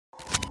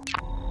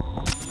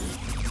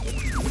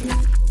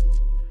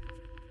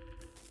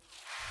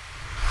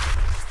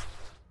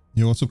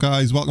Yo, what's up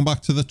guys, welcome back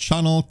to the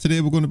channel.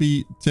 Today we're going to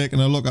be taking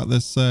a look at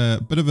this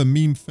bit of a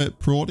meme fit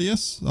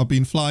Proteus. I've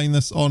been flying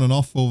this on and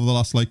off over the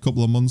last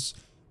couple of months,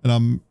 and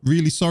I'm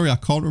really sorry I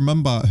can't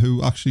remember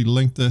who actually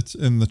linked it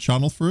in the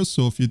channel for us.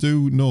 So if you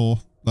do know,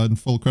 then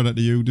full credit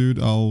to you,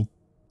 dude. I'll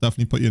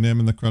definitely put your name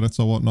in the credits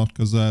or whatnot,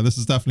 because this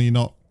is definitely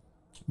not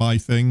my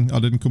thing. I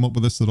didn't come up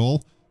with this at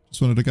all.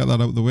 Just wanted to get that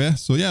out of the way.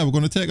 So yeah, we're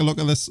going to take a look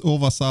at this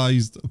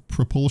oversized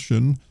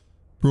propulsion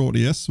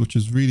Proteus, which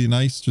is really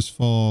nice just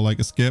for like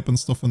escape and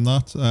stuff and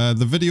that.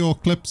 The video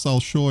clips I'll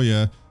show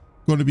you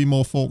going to be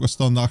more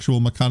focused on the actual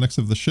mechanics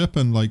of the ship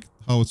and like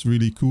how it's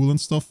really cool and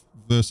stuff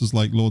versus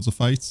like loads of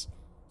fights.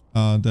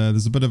 And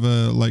there's a bit of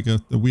a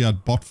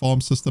weird bot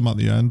farm system at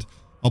the end.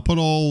 I'll put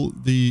all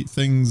the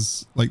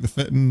things like the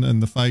fitting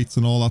and the fights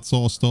and all that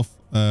sort of stuff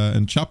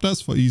in chapters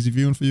for easy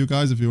viewing for you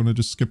guys if you want to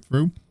just skip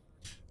through.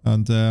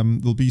 And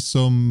there'll be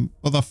some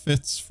other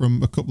fits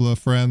from a couple of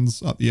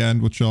friends at the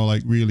end, which are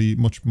like really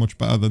much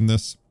better than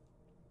this.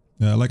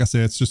 Like I say,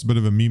 it's just a bit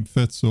of a meme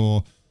fit.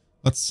 So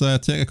let's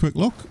take a quick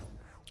look.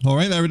 All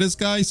right, there it is,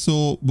 guys.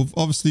 So we've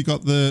obviously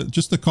got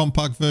just the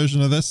compact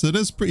version of this. It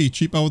is pretty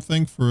cheap, I would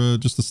think, for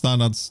just a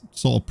standard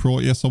sort of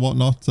Proteus or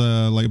whatnot,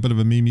 like a bit of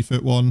a meme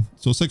fit one.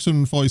 So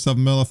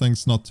 647mm, I think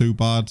it's not too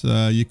bad.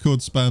 You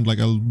could spend like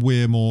a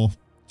way more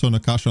ton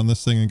of cash on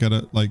this thing and get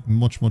it like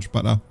much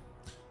better.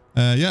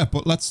 Yeah,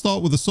 but let's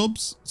start with the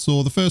subs.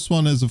 So the first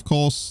one is, of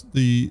course,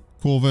 the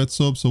Covert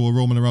sub. So we're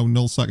roaming around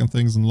null-second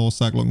things and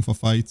low-sec looking for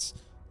fights.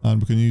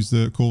 And we can use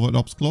the Covert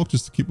Ops Cloak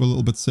just to keep it a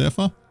little bit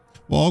safer.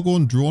 We're all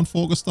going drone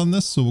focused on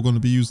this, so we're going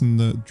to be using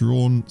the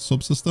drone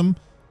subsystem.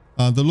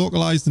 The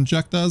localized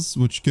injectors,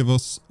 which give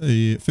us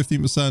a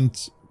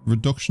 15%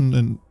 reduction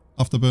in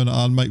afterburner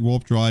and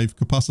Microwarpdrive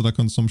capacitor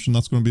consumption.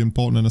 That's going to be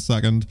important in a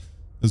second.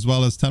 As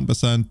well as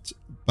 10%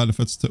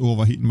 benefits to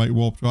overheating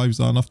Microwarpdrives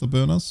and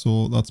afterburners.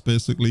 So that's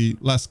basically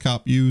less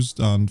cap used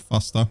and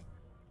faster.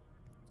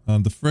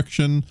 And the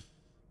friction,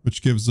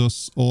 which gives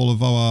us all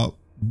of our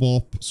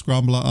warp,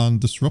 scrambler and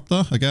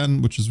disruptor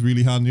again, which is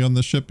really handy on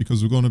this ship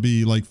because we're going to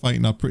be like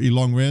fighting at pretty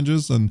long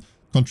ranges, and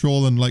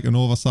controlling like an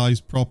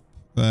oversized prop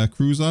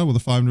cruiser with a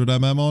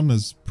 500mm on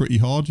is pretty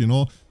hard. You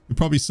know, you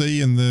probably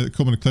see in the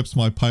coming clips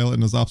my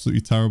piloting is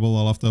absolutely terrible.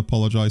 I'll have to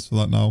apologize for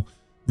that now.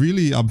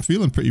 Really, I'm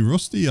feeling pretty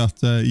rusty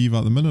at EVA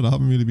at the minute. I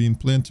haven't really been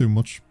playing too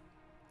much.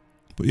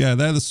 But yeah,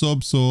 they're the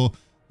subs, so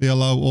they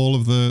allow all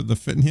of the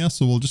fitting here.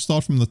 So we'll just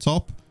start from the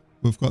top.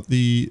 We've got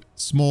the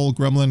small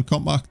Gremlin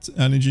compact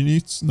energy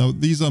newts. Now,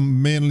 these are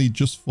mainly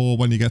just for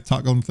when you get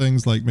tackling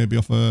things, like maybe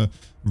off a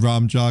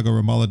ramjag or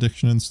a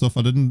malediction and stuff.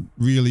 I didn't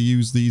really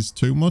use these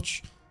too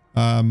much.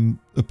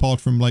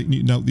 Apart from like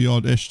neuting out the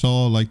odd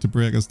Ishtar, like to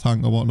break his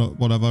tank or whatnot,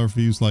 whatever. If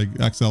you use like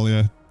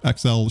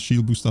XL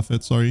shield booster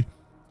fit, sorry.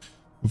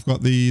 We've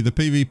got the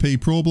PvP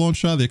probe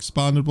launcher, the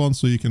expanded one,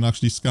 so you can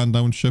actually scan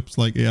down ships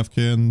like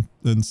AFK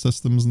and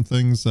systems and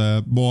things.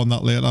 More on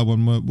that later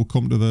when we'll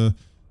come to the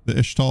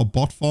Ishtar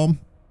bot farm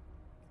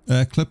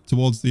clip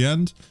towards the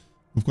end.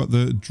 We've got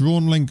the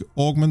drone link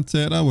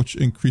augmentator, which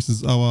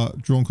increases our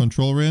drone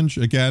control range.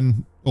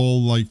 Again,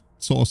 all like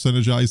sort of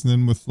synergizing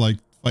in with like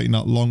fighting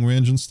at long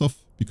range and stuff,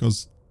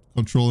 because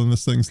controlling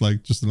this thing's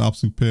like just an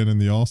absolute pain in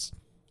the arse.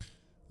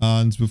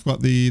 And we've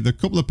got the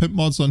couple of pimp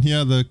mods on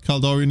here, the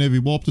Caldari Navy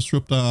Warp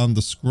Disruptor and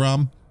the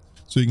Scram.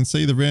 So you can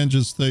see the range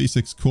is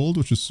 36 cold,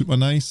 which is super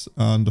nice,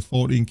 and the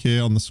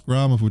 14k on the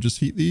Scram if we just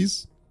heat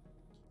these.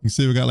 You can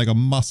see we got like a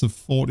massive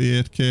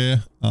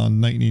 48k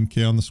and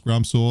 19k on the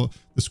Scram. So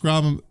the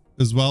Scram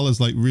as well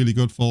is like really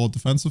good for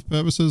defensive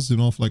purposes, you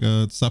know, if like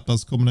a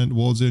Scepter's coming in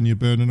towards you and you're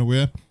burning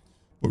away.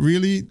 But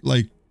really,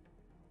 like,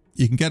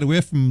 you can get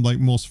away from like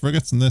most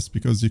frigates in this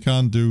because you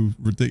can do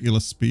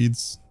ridiculous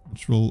speeds,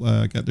 which we'll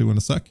get to in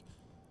a sec.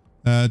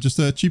 Just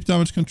a cheap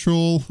damage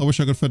control. I wish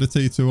I could fit a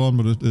T2 on,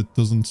 but it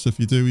doesn't. If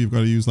you do, you've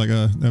got to use like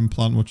an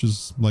implant, which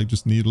is like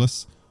just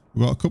needless.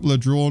 We've got a couple of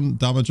drone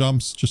damage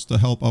amps just to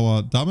help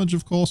our damage,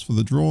 of course, for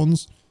the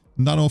drones.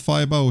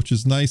 Nanofiber, which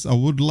is nice. I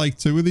would like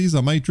 2 of these.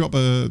 I might drop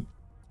a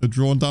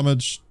drone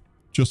damage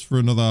just for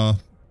another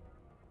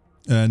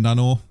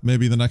nano.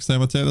 Maybe the next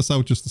time I take this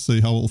out, just to see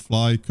how it'll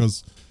fly,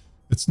 because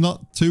it's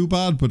not too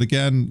bad. But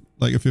again,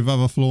 like if you've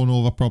ever flown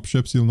over prop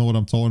ships, you'll know what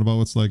I'm talking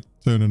about. It's like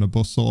turning a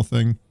bus sort of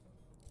thing.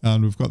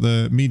 And we've got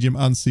the medium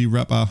ANSI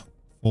repper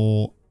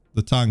for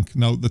the tank.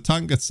 Now, the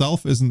tank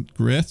itself isn't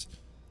great.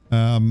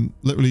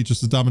 Literally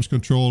just the damage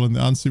control and the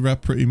ANSI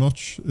rep pretty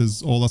much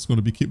is all that's going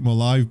to be keeping them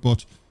alive.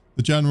 But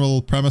the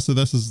general premise of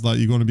this is that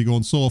you're going to be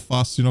going so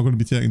fast, you're not going to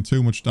be taking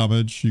too much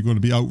damage. You're going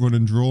to be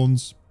outrunning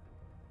drones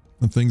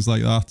and things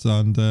like that,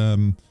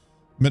 and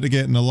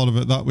mitigating a lot of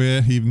it that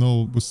way, even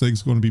though the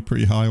SIG's going to be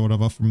pretty high or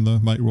whatever from the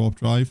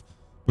Microwarpdrive.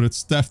 But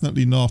it's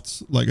definitely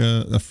not like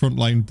a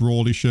frontline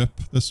brawly ship,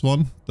 this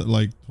one, that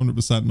like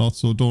 100% not.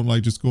 So don't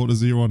like just go to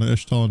 0 on an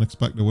Ishtar and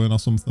expect to win or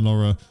something,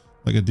 or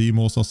like a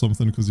Demos or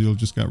something, because you'll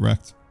just get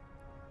wrecked.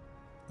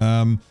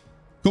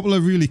 Couple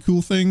of really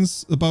cool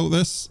things about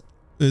this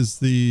is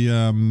the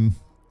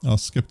I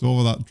skipped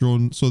over that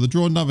drone. So the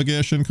drone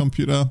navigation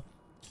computer.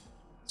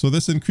 So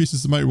this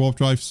increases the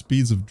Microwarpdrive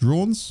speeds of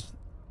drones,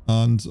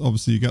 And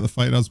obviously you get the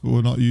fighters, but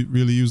we're not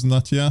really using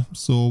that here.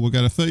 So we'll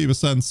get a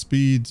 30%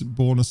 speed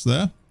bonus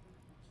there.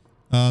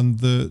 And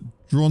the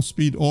drone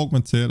speed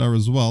augmentator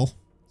as well.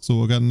 So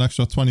we'll get an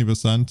extra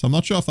 20%. I'm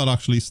not sure if that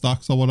actually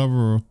stacks or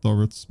whatever,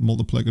 or it's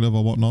multiplicative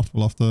or whatnot.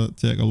 We'll have to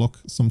take a look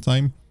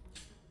sometime.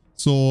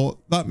 So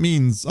that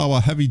means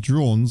our heavy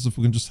drones, if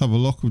we can just have a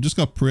look, we've just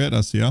got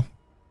Proteus here.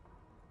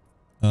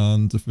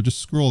 And if we just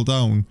scroll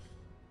down,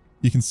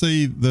 you can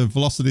see the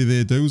velocity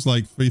they do is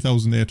like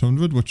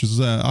 3,800, which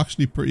is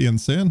actually pretty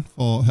insane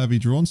for heavy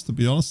drones, to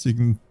be honest. You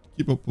can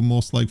keep up with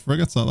most like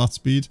frigates at that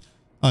speed.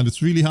 And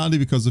it's really handy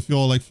because if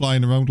you're like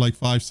flying around like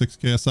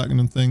 5-6k a second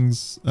and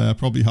things,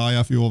 probably higher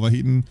if you're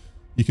overheating,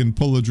 you can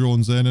pull the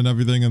drones in and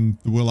everything and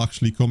they will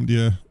actually come to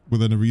you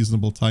within a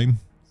reasonable time.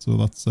 So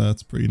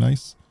that's pretty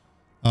nice.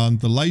 And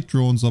the light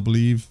drones, I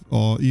believe,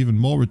 are even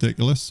more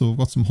ridiculous. So we've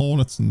got some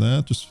Hornets in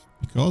there just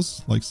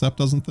because, like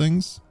Scepters and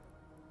things.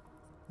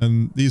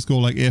 And these go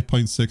like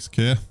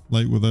 8.6k,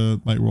 like with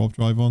a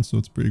Microwarpdrive on, so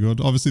it's pretty good.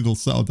 Obviously, they'll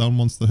settle down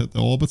once they hit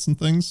the orbits and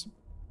things.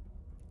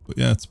 But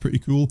yeah, it's pretty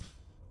cool.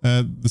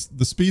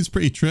 The speed's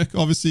pretty trick.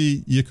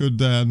 Obviously, you could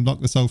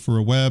knock this out for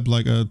a web,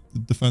 like a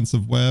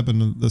defensive web,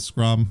 and the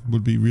scram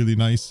would be really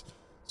nice.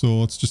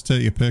 So it's just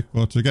take your pick.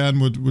 But again,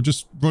 we're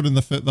just running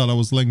the fit that I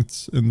was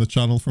linked in the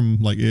channel from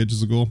like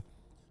ages ago.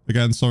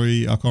 Again,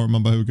 sorry, I can't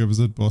remember who gives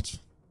it, but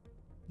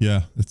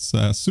yeah, it's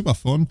super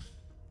fun.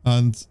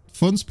 And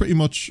fun's pretty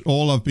much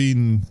all I've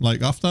been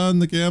like after in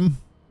the game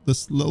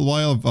this little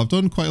while. I've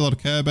done quite a lot of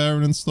care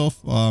bearing and stuff.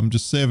 I'm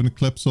just saving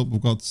clips up.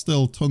 We've got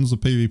still tons of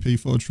PvP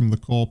footage from the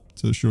corp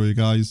to show you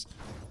guys.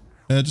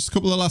 Just a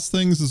couple of last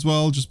things as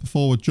well, just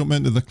before we jump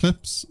into the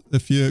clips.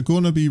 If you're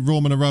going to be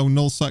roaming around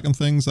null-sec and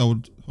things, I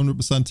would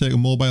 100% take a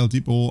mobile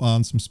depot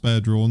and some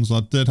spare drones. I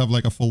did have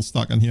like a full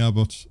stack in here,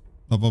 but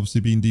I've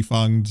obviously been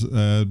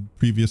defanged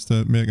previous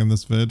to making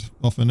this vid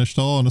off an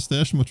Ishtar on a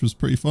station, which was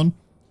pretty fun.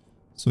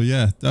 So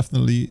yeah,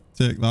 definitely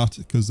take that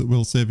because it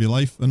will save your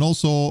life. And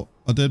also,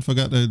 I did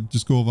forget to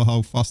just go over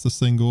how fast this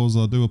thing goes.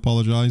 I do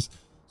apologize.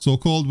 So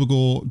cold will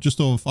go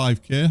just over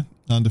 5k.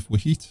 And if we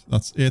heat,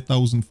 that's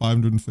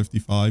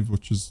 8,555,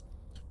 which is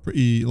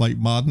pretty like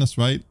madness,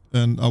 right?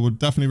 And I would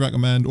definitely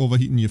recommend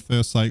overheating your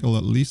first cycle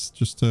at least,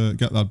 just to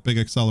get that big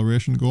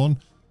acceleration going.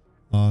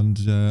 And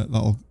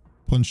that'll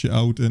punch you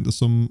out into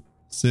some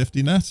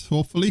safety net,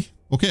 hopefully.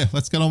 Okay,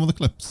 let's get on with the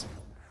clips.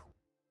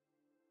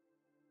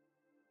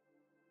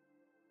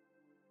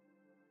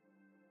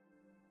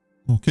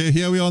 Okay,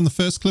 here we are on the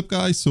first clip,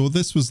 guys. So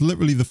this was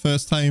literally the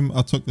first time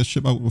I took this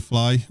ship out with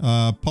fly.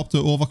 Popped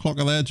an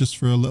overclocker there just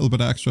for a little bit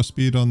of extra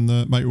speed on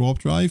the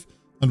Microwarpdrive.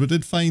 And we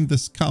did find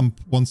this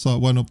camp once I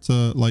went up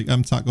to like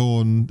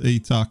MTAC-0 and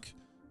ETAC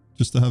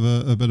just to have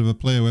a bit of a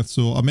play with.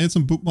 So I made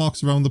some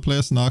bookmarks around the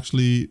place and I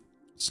actually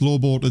slow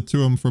boated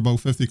to him for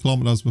about 50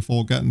 kilometers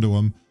before getting to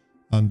him.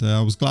 And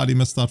I was glad he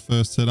missed that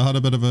first hit. I had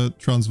a bit of a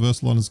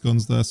transversal on his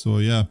guns there, so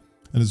yeah.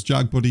 And his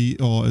Jag buddy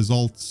or his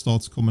alt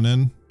starts coming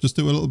in. Just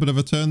do a little bit of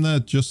a turn there,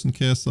 just in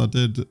case I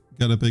did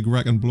get a big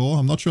wreck and blow.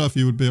 I'm not sure if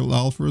he would be able to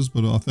alpha us,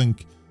 but I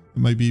think it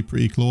might be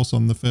pretty close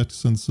on the fit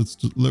since it's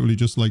literally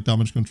just like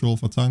damage control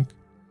for tank.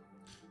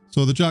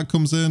 So the Jag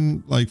comes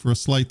in like for a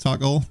slight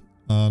tackle,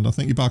 and I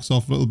think he backs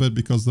off a little bit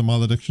because the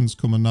malediction's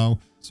coming now.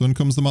 So in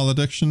comes the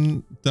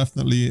malediction,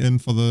 definitely in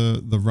for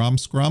the ram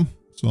scram.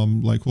 So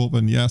I'm like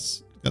hoping,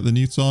 yes, get the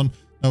newts on.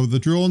 Now the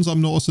drones I'm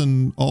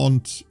noticing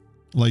aren't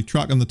like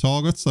tracking the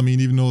targets. I mean,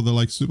 even though they're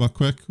like super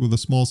quick with the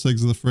small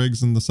sigs of the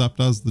frigs and the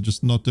scepters, they're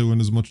just not doing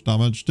as much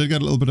damage. Did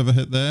get a little bit of a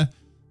hit there,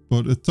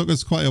 but it took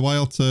us quite a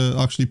while to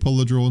actually pull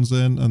the drones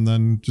in and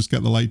then just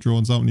get the light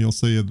drones out, and you'll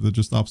see they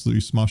just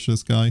absolutely smash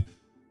this guy.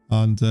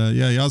 And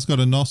yeah, he has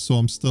got a NOS, so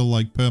I'm still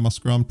like perma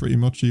scram pretty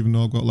much, even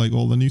though I've got like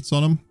all the newts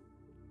on him.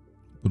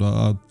 But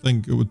I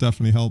think it would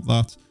definitely help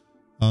that.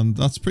 And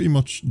that's pretty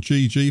much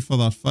GG for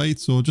that fight.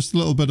 So just a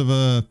little bit of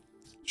a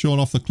showing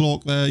off the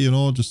cloak there, you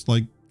know, just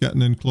like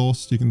getting in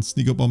close. You can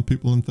sneak up on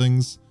people and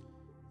things.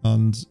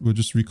 And we'll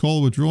just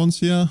recall with drones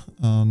here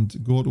and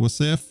go to a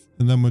safe.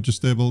 And then we're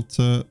just able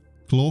to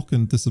cloak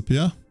and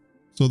disappear.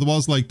 So there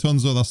was like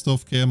tons of other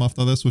stuff came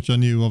after this, which I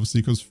knew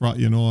obviously because frat,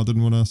 you know, I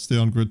didn't want to stay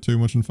on grid too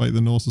much and fight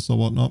the Gnosis or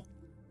whatnot.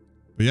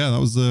 But yeah, that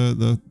was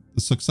the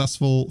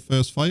successful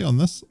first fight on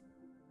this.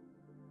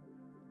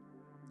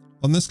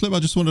 On this clip, I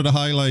just wanted to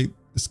highlight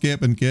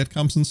escape and gate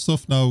camps and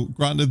stuff. Now,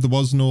 granted, there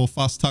was no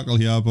fast tackle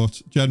here,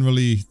 but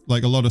generally,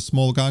 like a lot of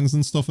small gangs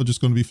and stuff are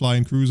just going to be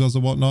flying cruisers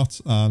or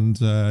whatnot.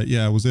 And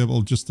yeah, I was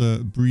able just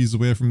to breeze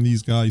away from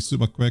these guys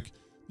super quick.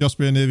 The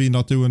Osprey Navy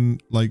not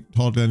doing like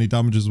hardly any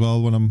damage as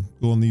well when I'm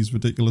going these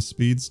ridiculous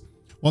speeds.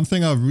 One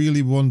thing I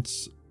really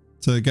want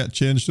to get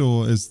changed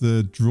though is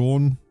the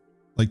drone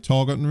like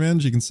targeting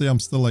range. You can see I'm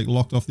still like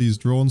locked off these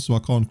drones, so I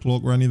can't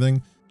cloak or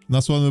anything. And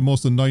that's one of the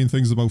most annoying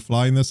things about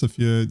flying this. If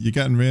you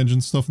get in range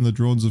and stuff and the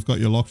drones have got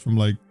you locked from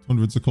like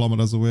hundreds of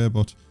kilometers away,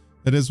 but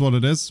it is what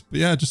it is. But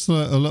yeah, just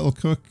a little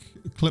quick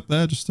clip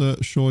there just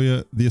to show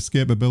you the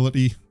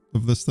escapability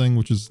of this thing,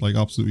 which is like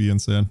absolutely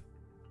insane.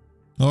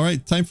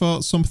 Alright, time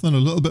for something a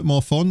little bit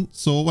more fun.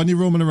 So when you're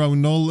roaming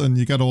around Null and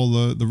you get all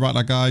the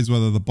Ratter guys,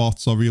 whether the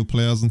bots or real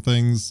players and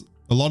things,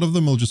 a lot of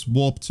them will just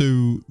warp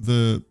to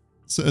the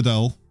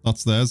Citadel,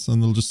 that's theirs,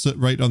 and they'll just sit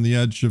right on the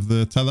edge of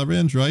the tether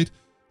range, right?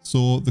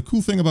 So the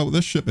cool thing about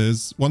this ship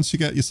is, once you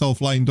get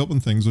yourself lined up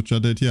and things, which I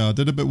did here, I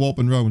did a bit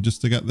warping around just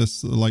to get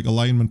this like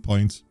alignment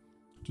point,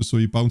 just so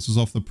he bounces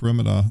off the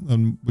perimeter.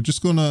 And we're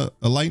just going to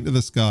align to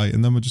this guy,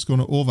 and then we're just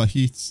going to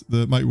overheat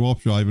the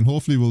Microwarpdrive, and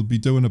hopefully we'll be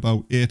doing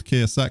about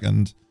 8k a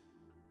second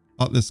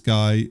at this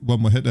guy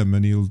when we hit him,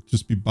 and he'll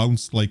just be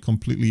bounced like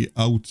completely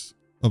out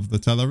of the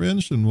tether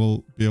range, and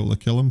we'll be able to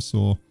kill him.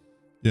 So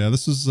yeah,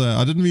 this is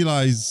I didn't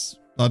realize,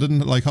 I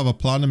didn't like have a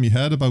plan in my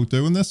head about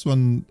doing this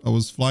when I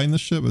was flying this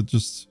ship. It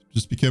just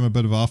became a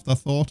bit of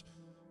afterthought.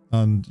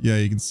 And yeah,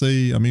 you can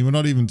see, I mean, we're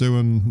not even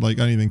doing like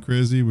anything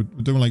crazy. We're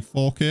doing like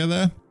 4k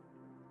there,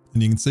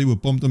 and you can see we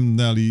bumped him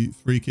nearly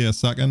 3k a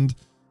second,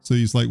 so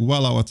he's like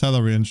well out of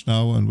tether range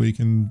now, and we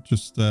can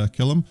just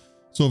kill him.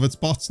 So if it's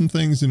bots and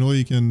things, you know,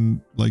 you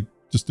can like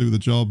just do the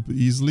job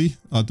easily.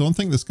 I don't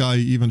think this guy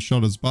even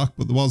shot us back,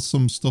 but there was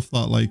some stuff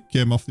that like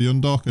came off the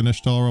undock, an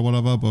Ishtar or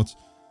whatever, but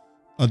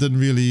I didn't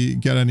really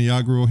get any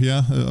aggro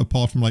here,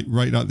 apart from like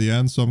right at the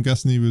end. So I'm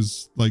guessing he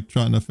was like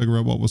trying to figure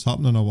out what was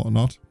happening or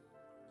whatnot.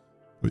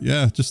 But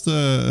yeah, just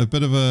a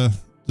bit of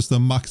just a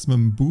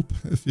maximum boop,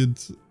 if you'd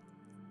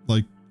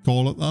like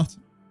call it that.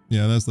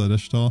 Yeah, there's that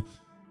Ishtar.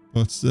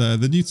 But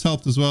the newts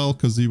helped as well,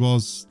 because he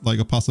was like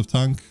a passive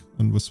tank,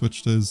 and we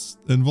switched his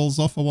invuls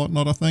off or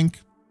whatnot, I think.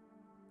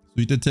 So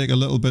he did take a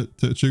little bit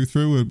to chew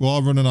through. We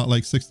are running at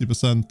like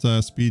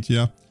 60% speed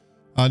here.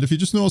 And if you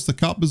just notice the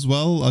cap as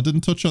well, I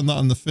didn't touch on that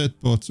in the fit,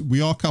 but we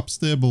are cap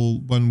stable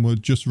when we're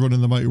just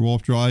running the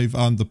Microwarpdrive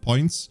and the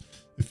points.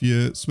 If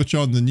you switch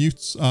on the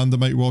newts and the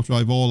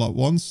Microwarpdrive all at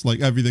once, like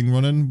everything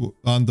running,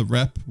 and the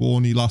rep, we're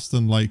only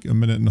lasting like a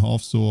minute and a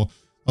half. So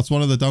that's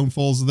one of the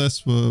downfalls of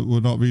this. We're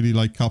not really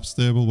like cap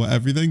stable with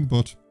everything,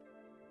 but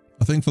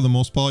I think for the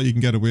most part you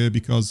can get away,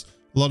 because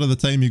a lot of the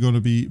time you're going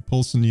to be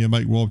pulsing your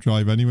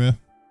Microwarpdrive anyway.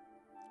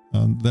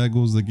 And there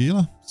goes the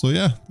Gila. So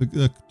yeah,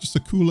 just a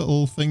cool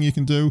little thing you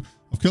can do.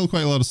 I've killed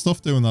quite a lot of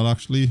stuff doing that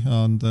actually,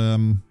 and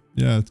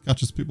yeah, it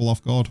catches people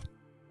off guard.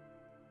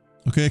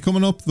 Okay,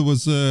 coming up, there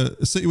was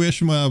a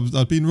situation where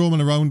I'd been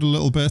roaming around a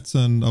little bit,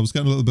 and I was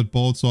getting a little bit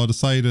bored, so I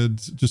decided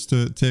just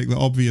to take the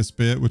obvious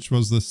bait, which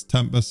was this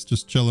Tempest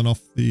just chilling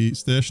off the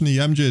station. He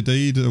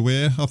MJD'd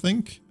away, I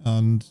think,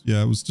 and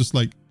yeah, it was just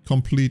like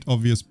complete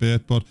obvious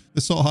bait. But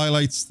this sort of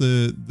highlights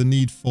the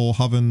need for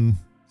having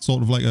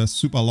sort of like a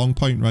super long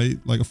point, right?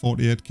 Like a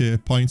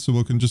 48k point, so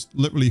we can just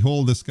literally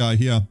hold this guy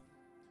here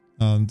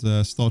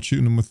and start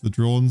shooting him with the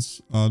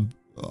drones. And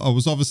I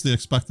was obviously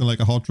expecting like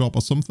a hot drop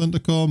or something to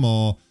come,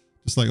 or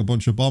just like a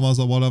bunch of bombers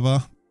or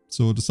whatever.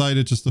 So I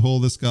decided just to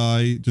hold this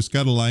guy, just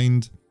get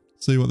aligned,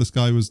 see what this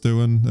guy was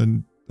doing.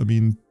 And I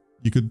mean,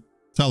 you could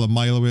tell a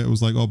mile away it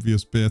was like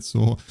obvious bait.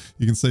 So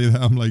you can see that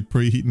I'm like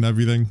preheating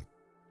everything,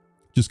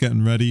 just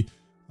getting ready.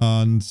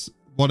 And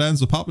what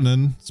ends up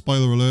happening,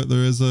 spoiler alert,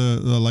 there is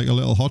like a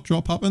little hot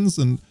drop happens.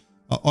 And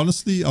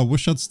honestly, I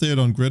wish I'd stayed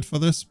on grid for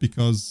this,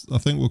 because I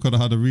think we could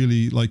have had a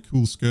really like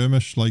cool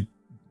skirmish, like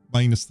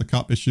minus the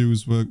cap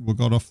issues we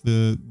got off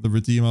the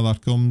Redeemer that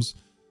comes.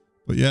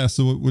 But yeah,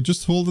 so we're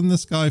just holding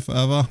this guy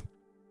forever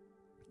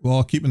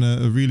while keeping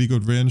a really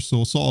good range.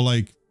 So sort of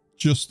like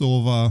just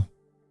over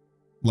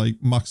like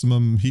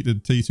maximum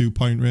heated T2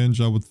 point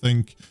range, I would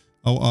think.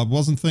 I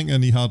wasn't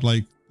thinking he had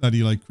like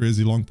any like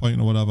crazy long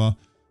point or whatever.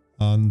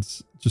 And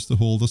just to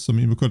hold us, I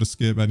mean, we could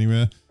escape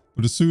anyway.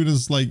 But as soon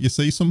as like you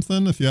see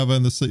something, if you're ever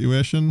in this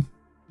situation,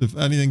 if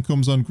anything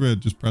comes on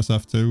grid, just press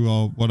F2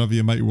 or whatever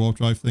your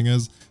Microwarpdrive thing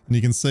is. And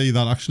you can see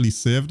that actually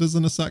saved us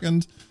in a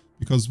second.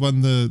 Because when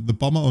the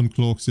bomber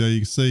uncloaks here, you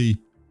can see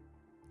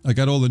I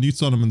get all the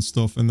newts on him and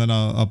stuff, and then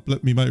I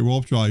blip me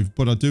Microwarpdrive,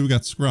 but I do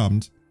get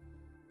scrammed.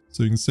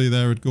 So you can see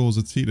there it goes,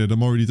 it's heated.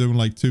 I'm already doing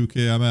like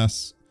 2k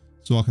MS.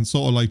 So I can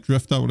sort of like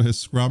drift out of his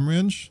scram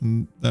range,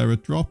 and there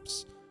it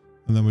drops.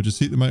 And then we just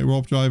heat the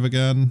Microwarpdrive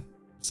again.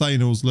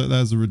 Sino's lit,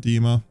 there's a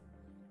Redeemer.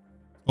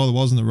 Oh, there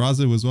wasn't a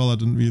Razu as well. I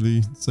didn't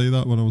really see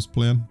that when I was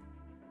playing.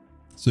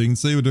 So you can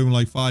see we're doing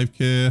like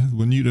 5k.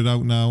 We're neutered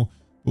out now.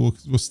 But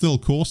we're still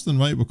coasting,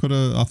 right?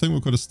 I think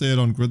we could have stayed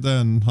on grid there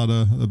and had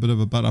a bit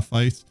of a better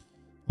fight.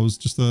 I was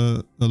just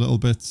a little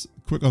bit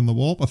quick on the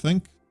warp, I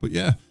think. But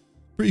yeah,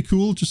 pretty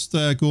cool. Just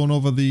going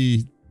over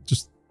the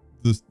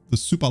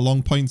super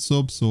long point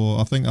sub. So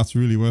I think that's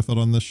really worth it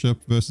on this ship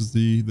versus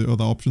the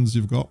other options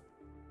you've got.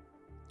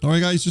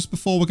 Alright guys, just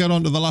before we get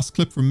on to the last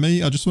clip from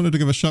me, I just wanted to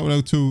give a shout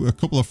out to a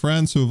couple of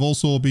friends who have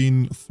also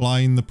been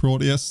flying the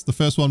Proteus. The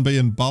first one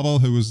being Babbl,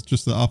 who is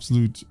just an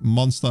absolute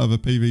monster of a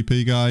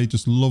PvP guy,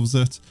 just loves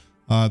it.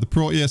 The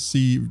Proteus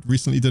he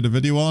recently did a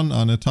video on,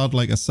 and it had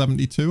like a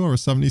 72 or a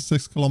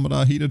 76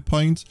 kilometer heated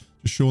point,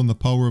 just showing the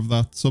power of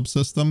that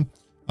subsystem.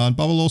 And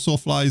Babbl also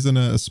flies in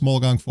a small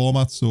gang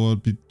format, so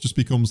it just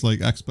becomes like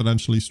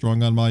exponentially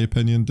stronger in my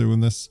opinion doing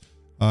this.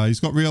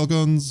 He's got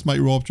railguns,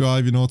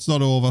 Microwarpdrive, you know, it's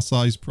not an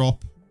oversized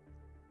prop.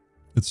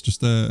 It's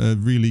just a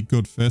really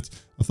good fit.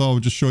 I thought I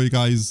would just show you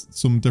guys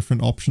some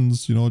different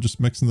options, you know, just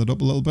mixing it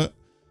up a little bit.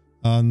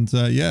 And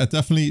yeah,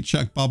 definitely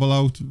check Babbl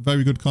out.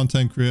 Very good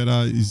content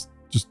creator. He's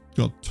just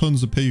got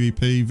tons of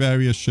PvP,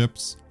 various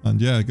ships. And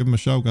yeah, give him a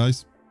shout,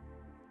 guys.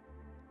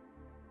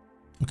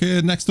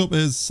 Okay, next up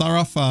is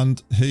Saraf,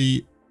 and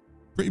he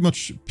pretty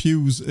much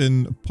pews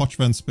in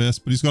Pochven space,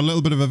 but he's got a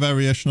little bit of a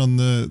variation on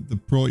the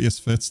Proteus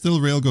fit. Still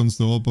railguns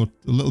though, but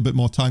a little bit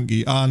more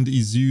tanky, and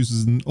he's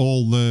using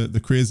all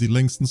the crazy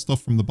links and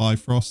stuff from the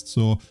Bifrost.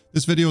 So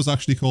this video is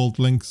actually called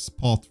Links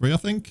Part 3, I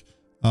think.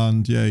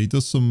 And yeah, he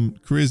does some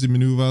crazy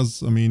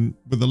maneuvers. I mean,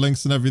 with the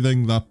links and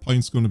everything, that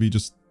point's going to be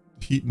just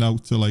heating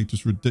out to like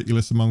just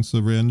ridiculous amounts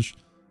of range.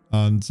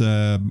 And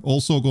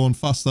also going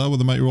faster with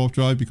the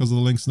Microwarpdrive because of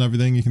the links and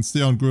everything. You can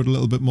stay on grid a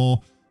little bit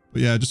more.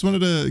 But yeah, just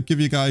wanted to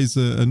give you guys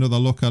another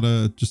look at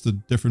just a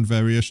different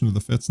variation of the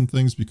fits and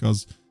things,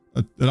 because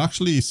it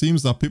actually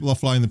seems that people are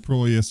flying the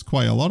Proteus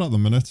quite a lot at the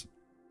minute.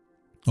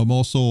 I'm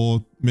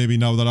also, maybe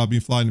now that I've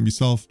been flying it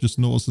myself, just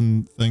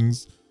noticing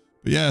things.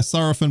 But yeah,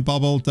 Saraf and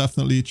Babbl,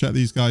 definitely check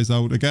these guys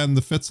out. Again,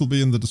 the fits will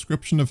be in the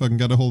description if I can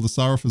get a hold of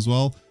Saraf as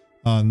well.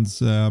 And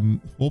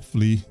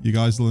hopefully you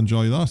guys will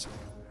enjoy that.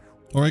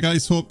 Alright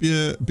guys, hope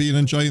you've been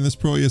enjoying this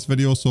Proteus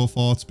video so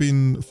far. It's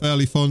been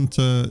fairly fun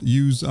to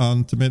use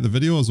and to make the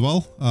video as well.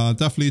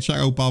 Definitely check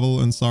out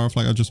Babbl and Saraf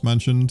like I just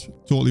mentioned.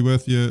 Totally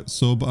worth your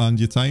sub and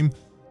your time.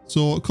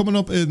 So coming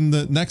up in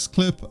the next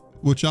clip,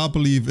 which I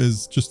believe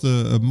is just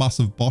a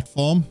massive bot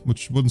farm,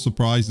 which wouldn't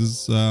surprise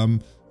us.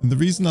 And the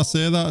reason I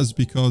say that is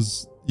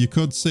because you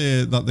could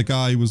say that the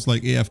guy was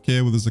like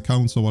AFK with his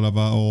accounts or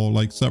whatever, or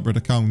like separate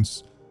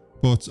accounts.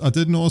 But I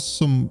did notice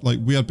some like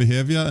weird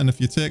behavior, and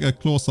if you take a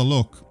closer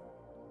look,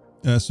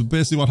 so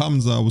basically what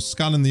happens is I was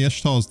scanning the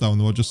Ishtars down.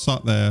 They were just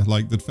sat there,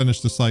 like they'd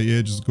finished the site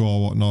ages ago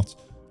or whatnot.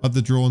 Had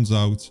the drones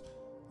out.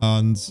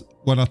 And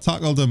when I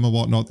tackled them or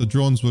whatnot, the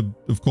drones would,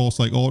 of course,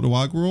 like auto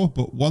aggro.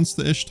 But once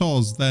the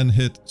Ishtars then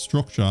hit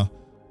structure,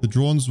 the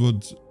drones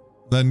would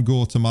then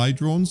go to my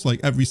drones, like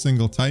every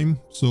single time.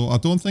 So I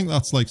don't think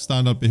that's like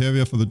standard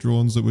behavior for the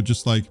drones. It would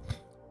just like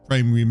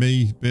primary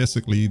me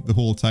basically the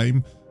whole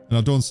time. And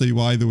I don't see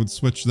why they would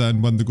switch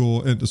then when they go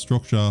into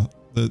structure.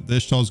 The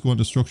Ishtars go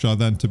into structure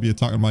then to be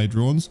attacking my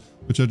drones,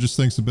 which I just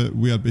think is a bit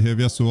weird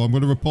behavior. So I'm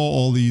going to report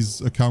all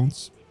these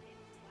accounts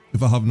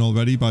if I haven't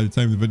already by the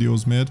time the video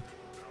is made.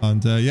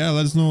 And yeah,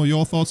 let us know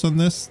your thoughts on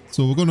this.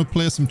 So we're going to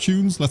play some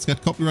tunes. Let's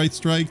get copyright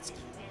striked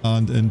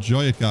and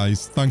enjoy it,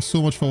 guys. Thanks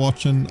so much for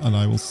watching, and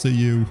I will see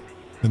you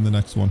in the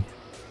next one.